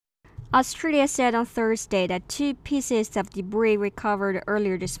Australia said on Thursday that two pieces of debris recovered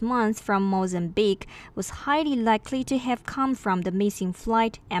earlier this month from Mozambique was highly likely to have come from the missing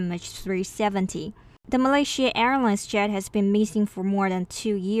flight MH370. The Malaysia Airlines jet has been missing for more than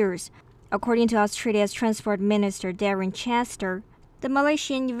 2 years. According to Australia's Transport Minister Darren Chester, the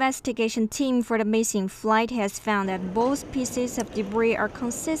Malaysian investigation team for the missing flight has found that both pieces of debris are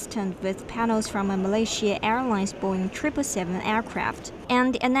consistent with panels from a Malaysia Airlines Boeing 777 aircraft,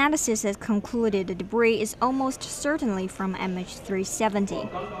 and the analysis has concluded the debris is almost certainly from MH370.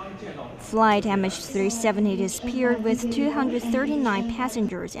 Flight MH370 disappeared with 239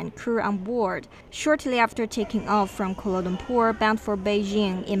 passengers and crew on board shortly after taking off from Kuala Lumpur bound for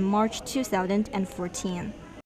Beijing in March 2014.